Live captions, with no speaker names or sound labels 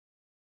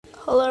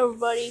Hello,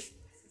 everybody.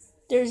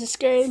 There's a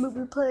scary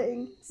movie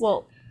playing.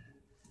 Well,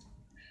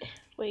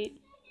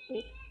 wait.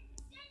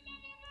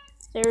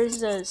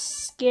 There's a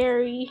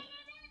scary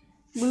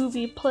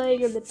movie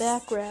playing in the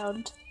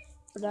background,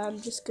 but I'm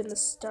just gonna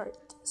start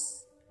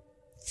this.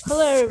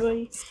 Hello,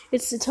 everybody.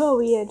 It's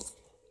Satomi, and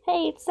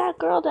hey, it's that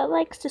girl that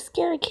likes to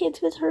scare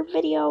kids with her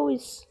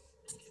videos.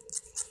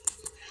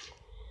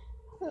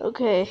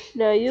 Okay,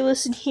 now you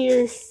listen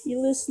here.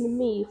 You listen to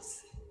me.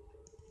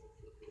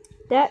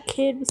 That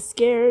kid was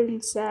scared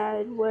and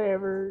sad,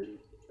 whatever.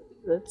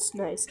 That's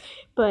nice.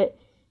 But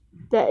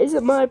that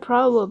isn't my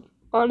problem.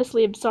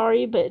 Honestly, I'm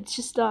sorry, but it's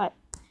just not.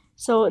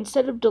 So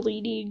instead of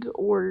deleting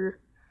or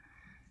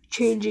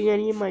changing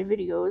any of my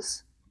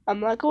videos, I'm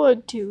not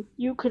going to.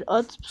 You could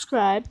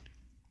unsubscribe,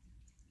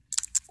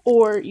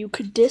 or you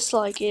could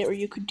dislike it, or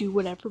you could do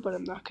whatever, but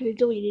I'm not going to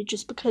delete it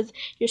just because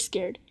you're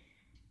scared.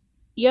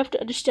 You have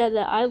to understand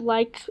that I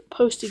like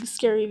posting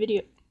scary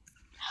videos.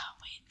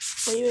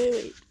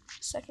 Wait a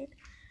second.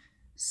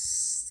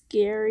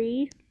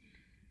 Scary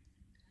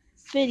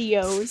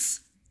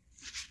videos,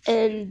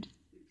 and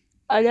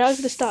I'm not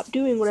going to stop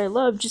doing what I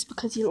love just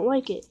because you don't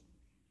like it.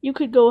 You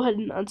could go ahead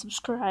and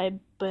unsubscribe,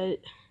 but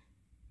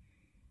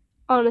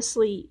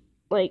honestly,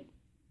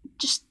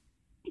 just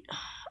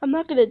I'm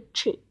not gonna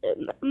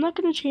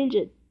change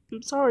it.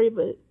 I'm sorry,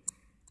 but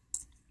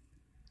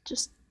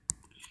just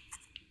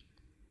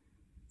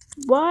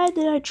why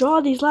did I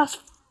draw these last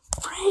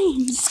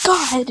frames?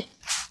 God.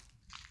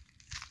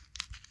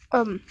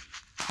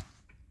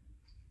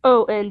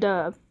 Oh, and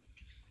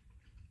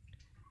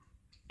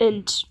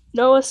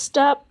Noah,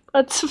 stop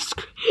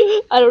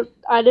unsubscribe.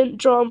 I didn't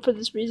draw him for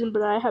this reason,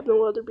 but I have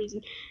no other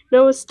reason.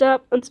 Noah,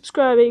 stop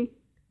unsubscribing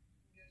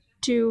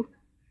to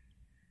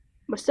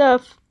my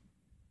stuff,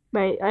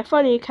 my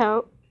iFunny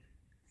account.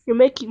 You're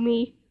making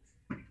me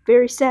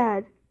very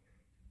sad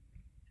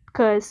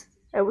because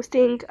I was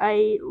think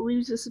I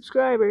lose a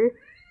subscriber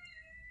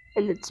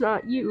and it's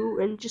not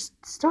you, and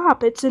just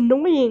stop. It's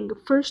annoying,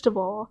 first of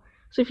all.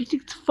 So if you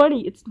think it's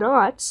funny, it's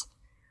not.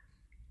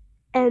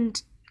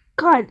 And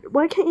God,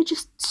 why can't you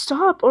just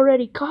stop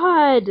already?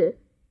 God.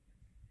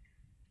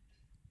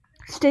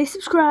 Stay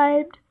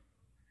subscribed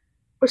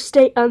or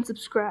stay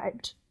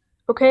unsubscribed.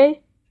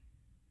 Okay?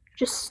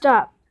 Just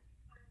stop.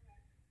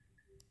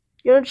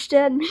 You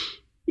understand me?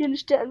 You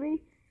understand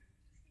me?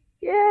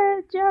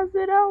 Yeah,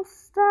 Jasmine, I'll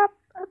stop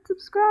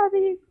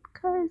unsubscribing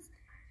because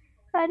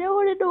I know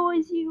it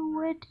annoys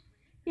you and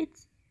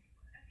it's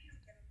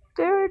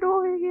very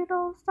annoying and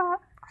I'll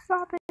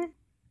stop it.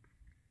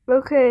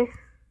 Okay.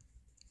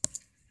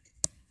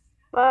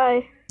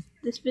 Bye.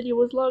 This video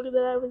was longer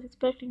than I was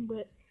expecting,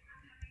 but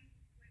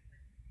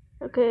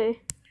okay.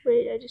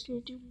 Wait, I just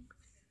need to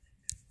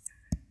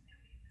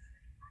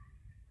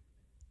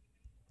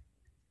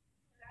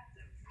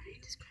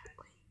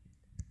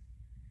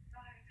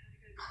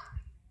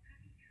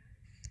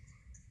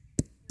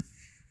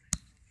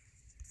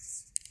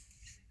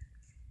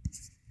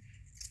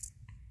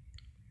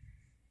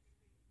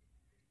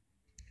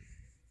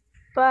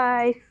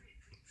Bye.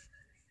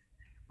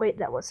 Wait,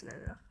 that wasn't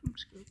enough. I'm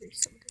just gonna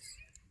erase some of this.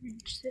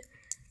 Just the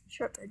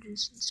sharp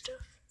edges and stuff.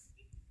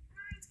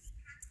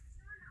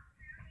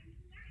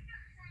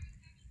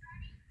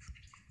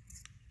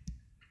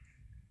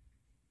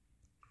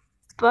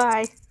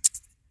 Bye.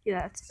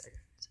 Yeah, that's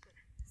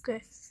better.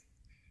 Okay.